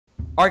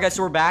Alright guys,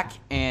 so we're back,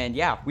 and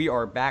yeah, we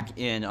are back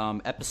in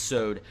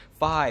episode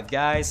 5,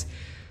 guys.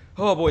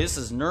 Oh boy, this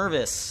is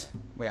nervous.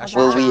 Wait, I should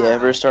Will we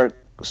ever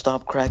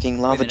stop cracking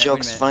lava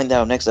jokes? Find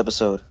out next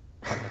episode.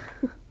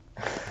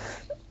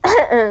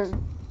 There's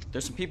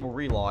some people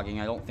relogging,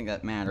 I don't think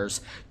that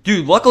matters.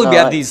 Dude, luckily we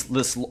have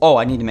this, oh,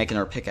 I need to make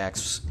another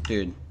pickaxe.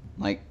 Dude,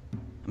 like,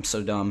 I'm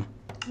so dumb.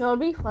 No,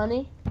 it'd be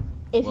funny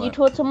if you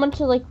told someone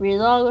to like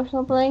relog or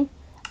something,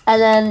 and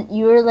then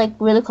you were like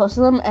really close to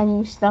them and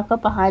you snuck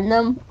up behind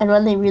them, and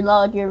when they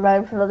relog, you're right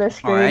in front of their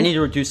screen. Alright, I need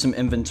to do some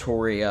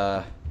inventory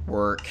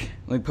work.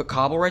 Let me put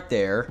cobble right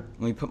there.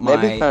 Let me put my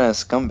maybe kind of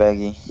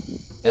scumbaggy.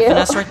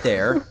 FNS right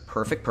there.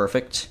 Perfect,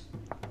 perfect.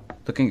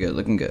 Looking good,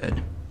 looking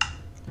good.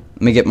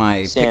 Let me get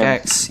my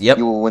pickaxe. Yep.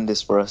 You will win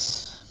this for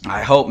us.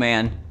 I hope,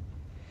 man.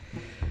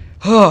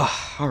 Oh,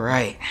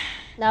 alright.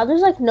 Now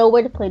there's like no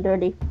way to play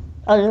dirty.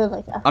 Other than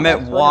like FNS, I'm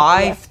at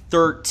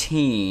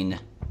Y13.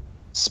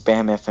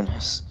 Spam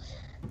FNS.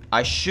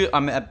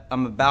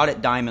 I'm about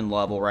at diamond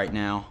level right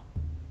now.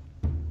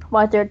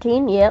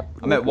 Y13, yep.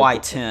 I'm at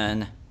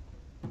Y10.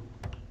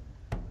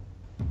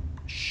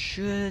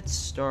 Should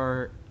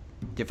start.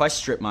 If I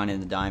strip mine in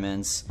the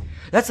diamonds.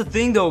 That's the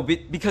thing though,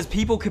 because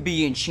people could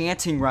be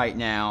enchanting right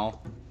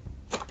now.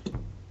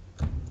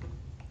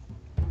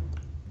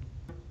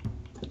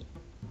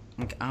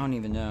 Like, I don't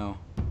even know.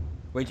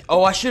 Wait,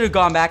 oh, I should have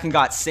gone back and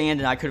got sand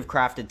and I could have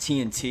crafted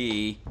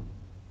TNT.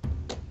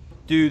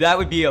 Dude, that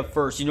would be a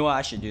first. You know what?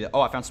 I should do that.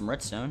 Oh, I found some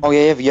redstone. Oh,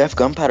 yeah, you have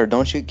gunpowder,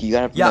 don't you? You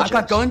gotta. Yeah, I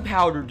got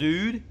gunpowder,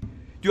 dude.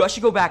 Dude, I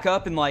should go back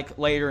up and, like,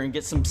 later and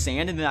get some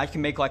sand, and then I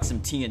can make, like,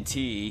 some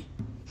TNT.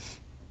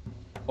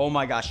 Oh,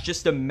 my gosh.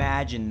 Just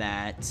imagine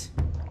that.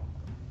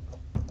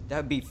 That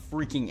would be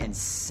freaking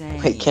insane.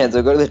 Wait,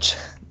 Kenzo, go to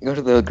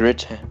the grid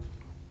chat.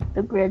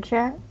 The grid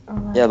chat?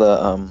 Oh, yeah,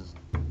 the,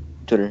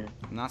 Twitter.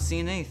 I'm not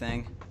seeing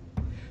anything.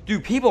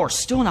 Dude, people are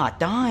still not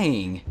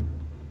dying.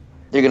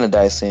 You're gonna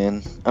die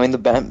soon. I mean,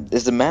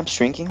 is the map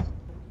shrinking?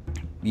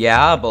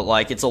 Yeah, but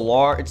like it's the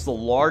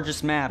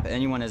largest map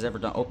anyone has ever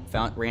done. Oh,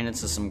 ran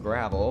into some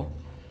gravel.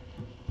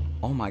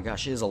 Oh my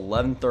gosh, it is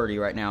 11:30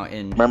 right now.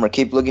 Remember,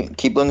 keep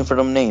looking for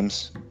them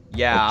names.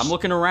 Yeah, I'm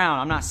looking around.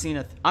 I'm not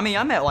seeing I mean,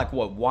 I'm at like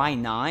what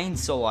Y9,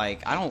 so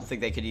like I don't think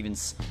they could even.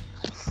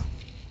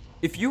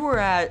 If you were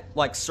at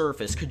like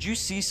surface, could you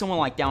see someone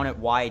like down at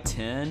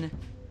Y10?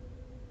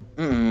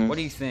 What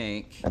do you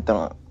think? I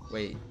don't.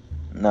 Wait.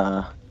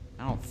 Nah.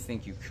 I don't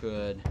think you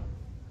could.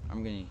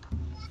 I'm gonna.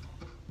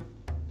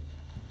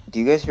 Do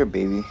you guys hear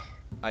baby?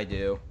 I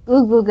do.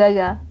 Goo goo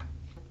gaga.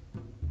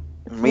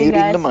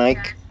 Muting the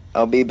mic.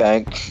 I'll be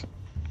back.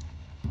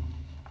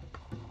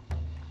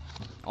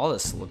 All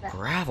this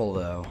gravel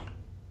though.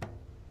 A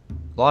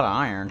lot of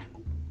iron.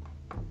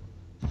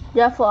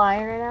 You have full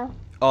iron right now?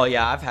 Oh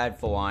yeah, I've had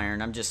full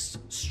iron. I'm just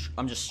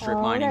strip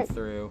mining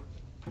through.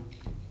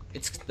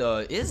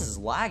 It is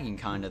lagging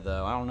kind of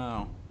though. I don't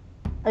know.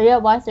 Are you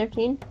at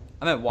Y13?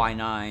 I'm at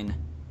Y9.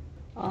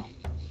 Oh.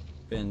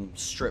 Been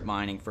strip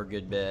mining for a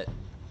good bit.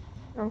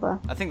 Okay.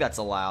 I think that's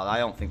allowed. I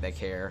don't think they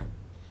care.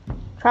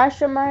 Try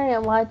strip mining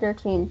at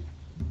Y13.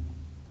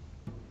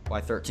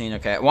 Y13,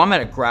 okay. Well, I'm at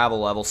a gravel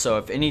level, so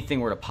if anything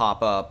were to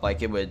pop up,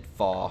 like, it would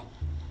fall.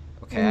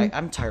 Okay,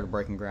 I'm tired of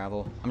breaking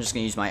gravel. I'm just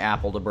gonna use my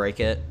apple to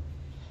break it.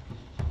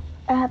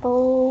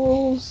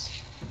 Apples.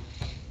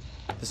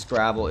 This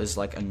gravel is,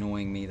 like,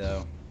 annoying me,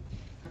 though.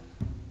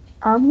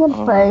 I'm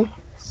gonna play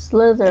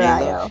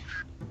Slither.io.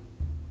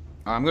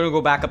 I'm gonna go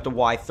back up to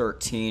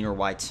Y13 or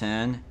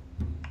Y10.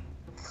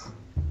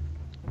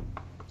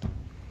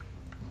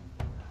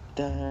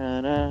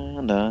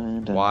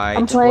 Y12.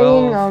 I'm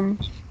playing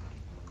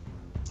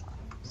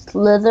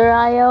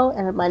Slither.io,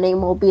 and my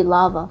name will be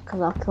Lava because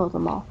I'll kill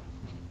them all.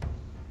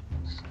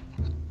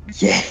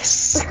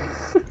 Yes.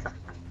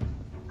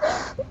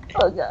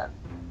 Oh god.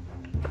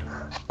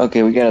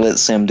 Okay, we gotta let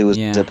Sam do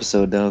his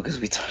episode though, because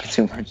we talk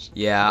too much.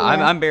 Yeah,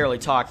 I'm barely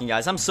talking,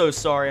 guys. I'm so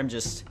sorry. I'm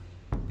just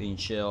being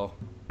chill.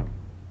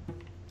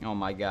 Oh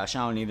my gosh,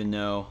 I don't even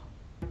know.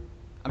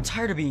 I'm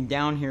tired of being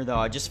down here, though.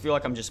 I just feel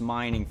like I'm just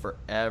mining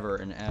forever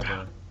and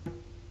ever.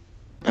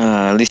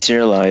 At least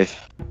you're alive.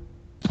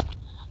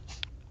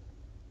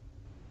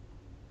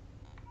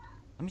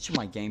 Let me turn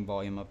my game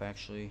volume up,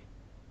 actually.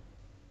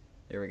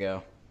 There we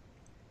go.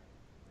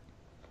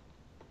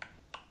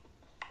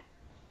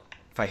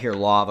 If I hear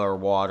lava or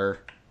water.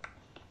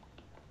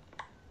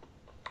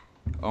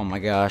 Oh my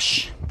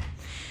gosh.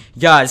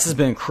 Guys, this has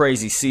been a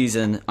crazy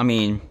season. I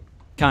mean...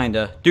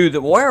 Kinda. Dude,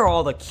 where are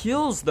all the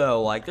kills,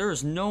 though? Like,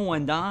 there's no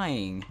one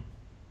dying.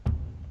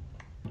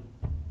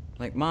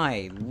 Like,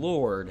 my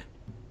lord.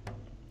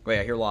 Wait,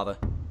 I hear lava.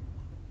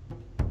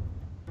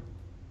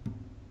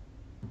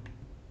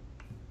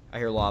 I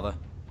hear lava.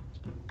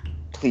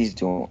 Please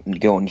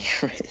don't go near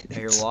it. I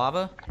hear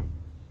lava.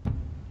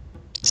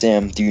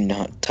 Sam, do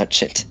not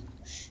touch it.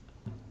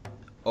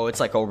 Oh, it's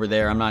like over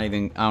there. I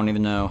don't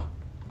even know.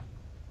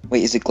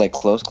 Wait, is it like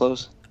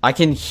close? I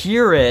can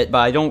hear it, but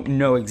I don't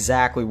know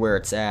exactly where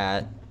it's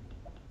at.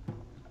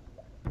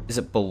 Is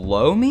it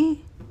below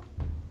me?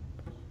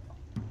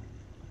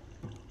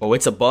 Oh,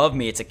 it's above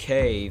me. It's a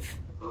cave.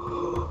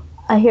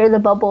 I hear the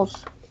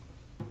bubbles.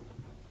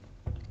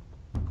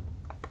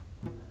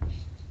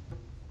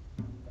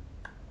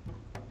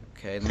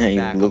 Okay, let me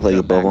Yeah, you look like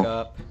a back bubble.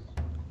 up.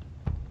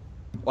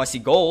 Oh, I see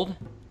gold.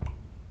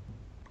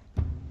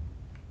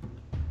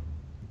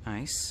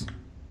 Nice.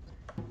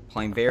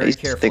 Playing very Nice,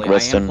 carefully. thick I am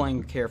redstone.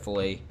 playing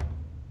carefully.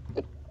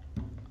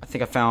 I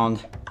think I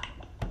found...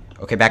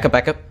 Okay, back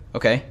up.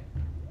 Okay.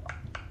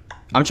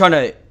 I'm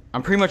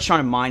pretty much trying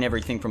to mine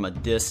everything from a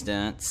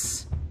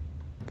distance.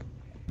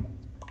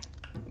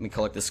 Let me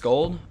collect this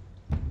gold.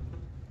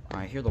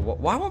 Alright, here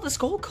why won't this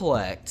gold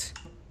collect?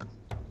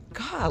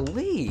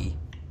 Golly.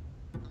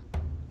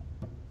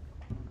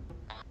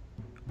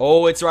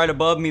 Oh, it's right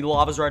above me. The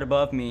lava's right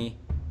above me.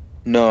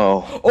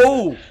 No.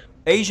 Oh!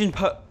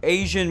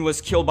 Asian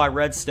was killed by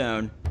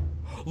redstone.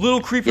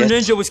 Little Creeper Yes.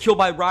 Ninja was killed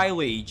by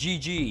Riley.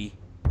 GG.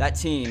 That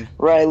team.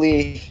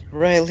 Riley.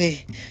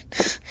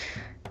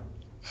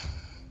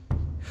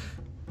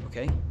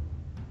 Okay.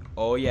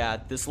 Oh yeah,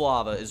 this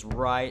lava is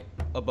right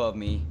above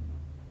me.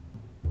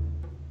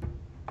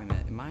 Wait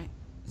a minute,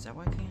 is that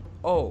why I can't?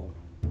 Oh.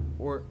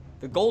 Or,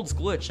 the gold's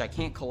glitched, I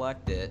can't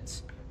collect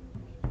it.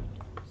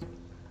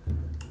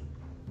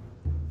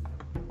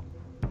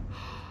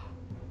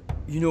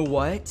 You know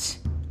what?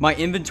 My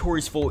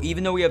inventory's full.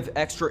 Even though we have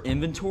extra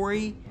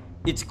inventory,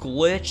 it's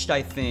glitched,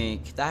 I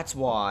think. That's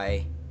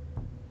why.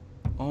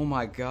 Oh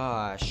my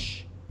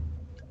gosh.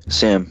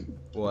 Sam.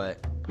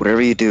 What?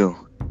 Whatever you do,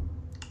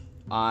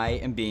 I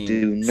am being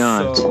do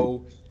not.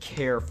 so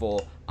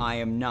careful. I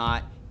am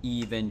not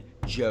even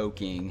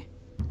joking.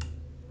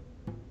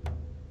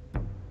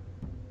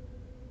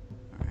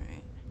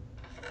 Alright.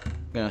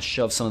 I'm gonna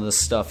shove some of this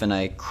stuff in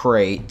a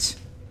crate.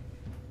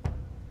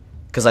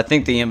 Because I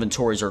think the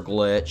inventories are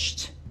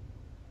glitched.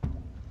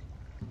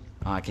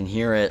 I can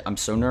hear it. I'm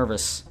so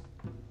nervous.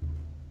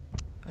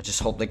 I just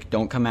hope they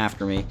don't come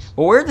after me.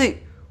 But where are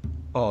they?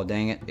 Oh,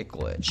 dang it. It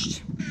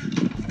glitched.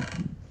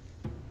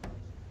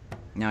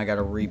 Now I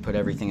gotta re-put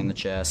everything in the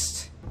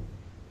chest.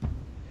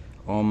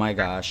 Oh my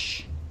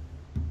gosh.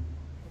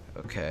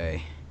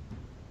 Okay.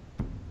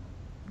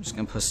 I'm just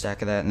gonna put a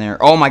stack of that in there.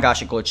 Oh my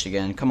gosh, it glitched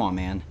again. Come on,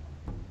 man.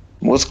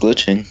 What's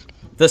glitching?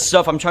 The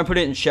stuff, I'm trying to put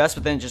it in chest,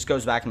 but then it just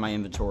goes back in my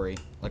inventory.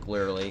 Like,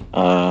 literally.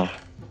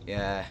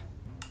 Yeah.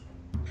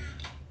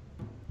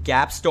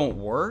 Gaps don't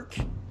work?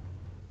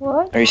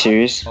 What? Are you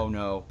serious? Oh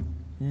no.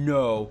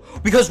 No.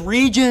 Because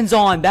region's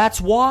on, that's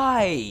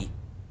why!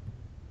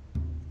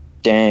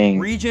 Dang.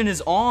 Region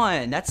is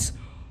on. That's...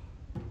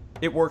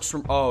 It works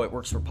from... Oh, it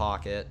works for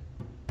Pocket.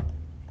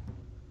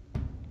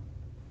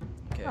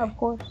 Okay. Of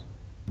course.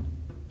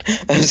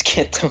 I just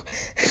can't tell.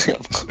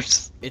 Of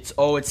course. It's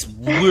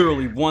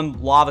literally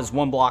lava's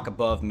one block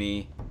above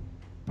me.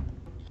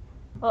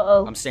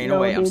 Uh-oh. I'm staying No,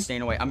 away. I'm dude.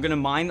 staying away. I'm gonna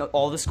mine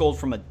all this gold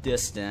from a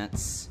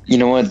distance. You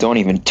know what? Don't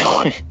even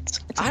do it.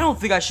 I don't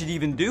think I should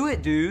even do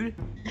it, dude.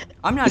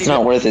 I'm not It's even...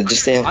 not worth it.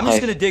 Just stay alive. I'm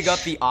just gonna dig up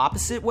the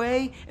opposite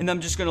way, and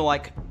I'm just gonna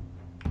like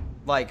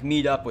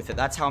meet up with it.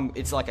 That's how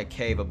it's like a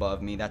cave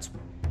above me. That's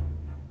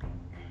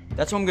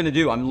what I'm gonna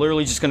do. I'm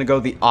literally just gonna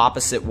go the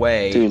opposite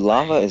way. Dude,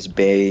 lava is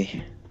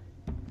bay.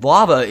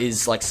 Lava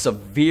is like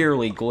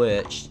severely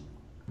glitched.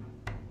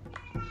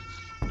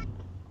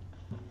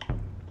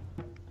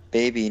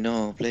 Baby,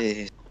 no,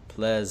 please.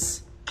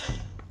 Please.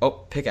 Oh,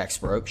 pickaxe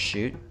broke.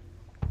 Shoot.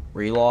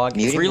 Relog.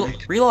 Is Muting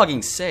worked.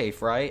 relogging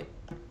safe, right?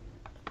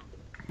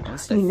 At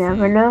least I You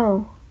never think.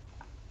 know.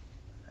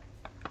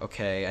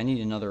 Okay, I need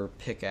another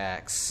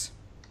pickaxe.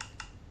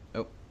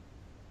 Oh.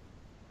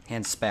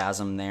 Hand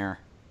spasm there.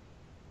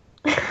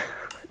 What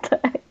the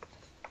heck?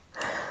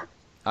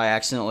 I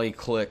accidentally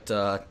clicked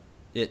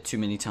it too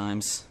many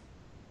times.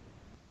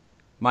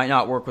 Might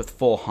not work with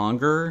full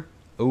hunger.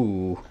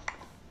 Ooh.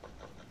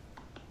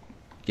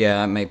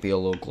 Yeah, that might be a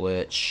little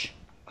glitch.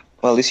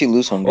 Well, at least you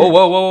lose hunger. Oh,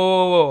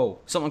 whoa.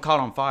 Something caught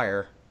on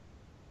fire.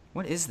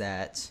 What is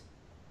that?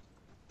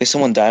 If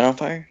someone died on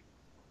fire?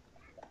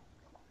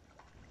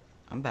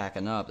 I'm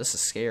backing up. This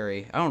is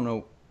scary. I don't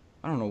know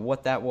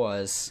what that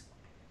was.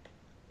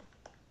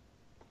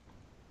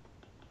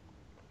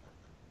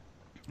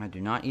 I do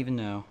not even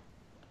know.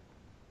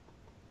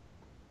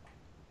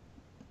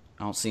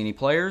 I don't see any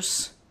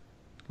players.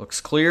 Looks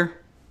clear.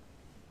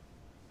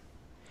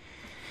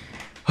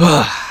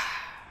 Alright.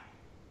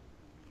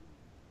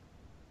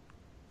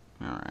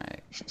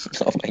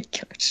 Oh my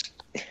gosh.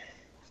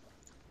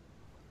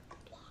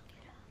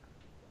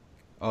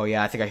 Oh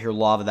yeah, I think I hear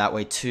lava that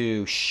way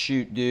too.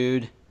 Shoot,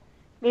 dude.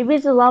 Maybe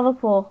it's a lava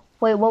pool.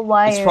 Wait, what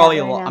Y? It's probably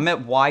I'm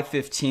at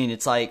Y15.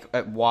 It's like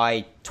at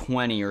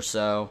Y20 or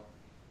so.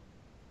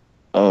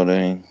 Oh,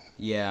 dang.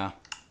 Yeah.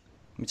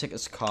 Let me take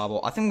this cobble.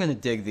 I think I'm going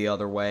to dig the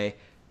other way.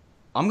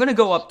 I'm going to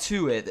go up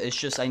to it. It's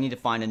just I need to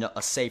find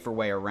a safer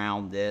way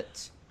around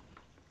it.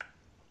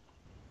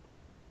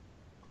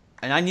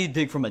 And I need to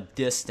dig from a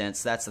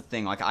distance. That's the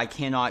thing. Like, I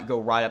cannot go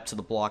right up to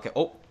the block.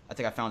 Oh, I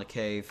think I found a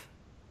cave.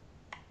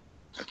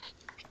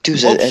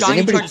 Dude, Oh, has Shiny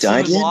anybody tried to swim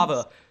died in yet?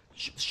 lava.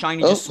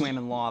 Shiny just swam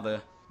in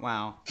lava.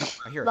 Wow.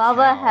 I hear a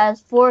Lava cow.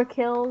 has 4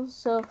 kills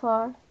so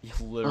far. Yeah,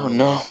 Oh literally.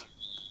 no.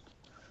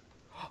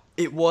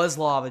 It was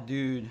lava,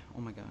 dude.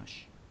 Oh my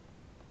gosh.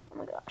 Oh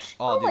my gosh.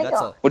 Oh, dude,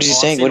 that's a. What is he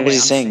saying? What is he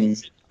saying?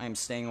 I'm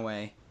staying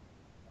away.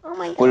 Oh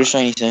my god. What is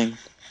Shiny saying?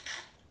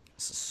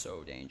 This is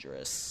so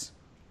dangerous.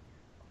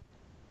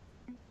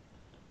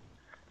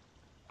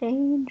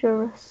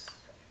 Dangerous.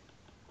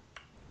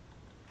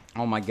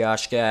 Oh my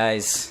gosh,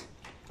 guys.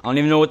 I don't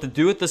even know what to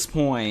do at this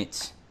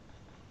point.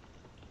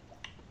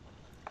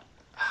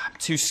 I'm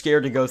too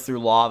scared to go through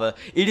lava.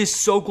 It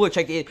is so glitched.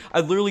 Like I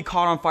literally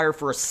caught on fire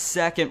for a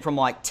second from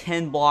like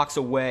 10 blocks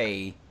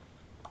away.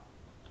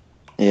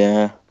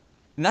 Yeah.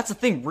 And that's the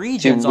thing,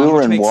 regions Dude, on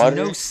which makes water.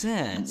 no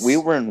sense. We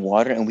were in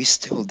water and we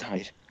still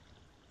died.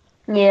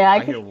 Yeah,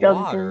 I hear just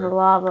jumped into the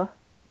lava.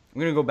 I'm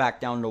gonna go back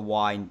down to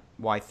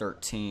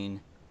Y13.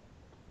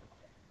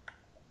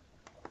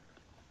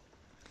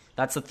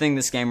 That's the thing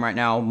this game right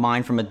now,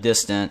 mine from a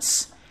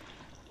distance.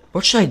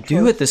 What should I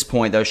do at this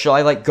point though? Should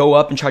I like go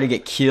up and try to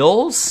get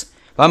kills?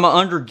 But I'm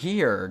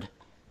under-geared.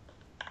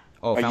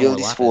 Oh, Are found you more at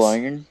least lapis. full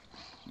iron?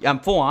 Yeah, I'm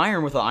full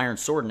iron with an iron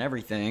sword and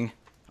everything.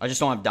 I just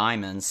don't have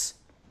diamonds.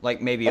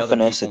 Like maybe other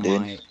people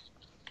might.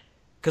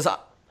 Cause I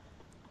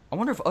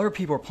wonder if other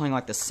people are playing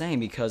like the same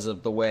because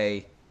of the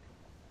way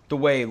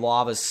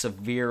lava's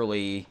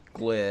severely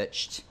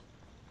glitched.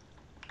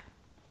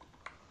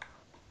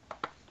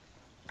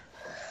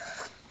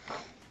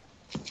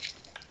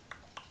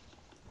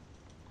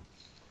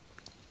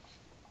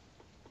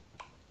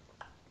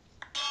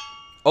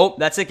 Oh,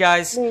 that's it,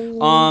 guys.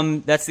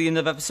 That's the end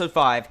of episode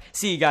 5.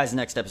 See you guys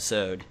next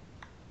episode.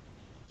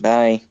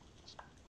 Bye.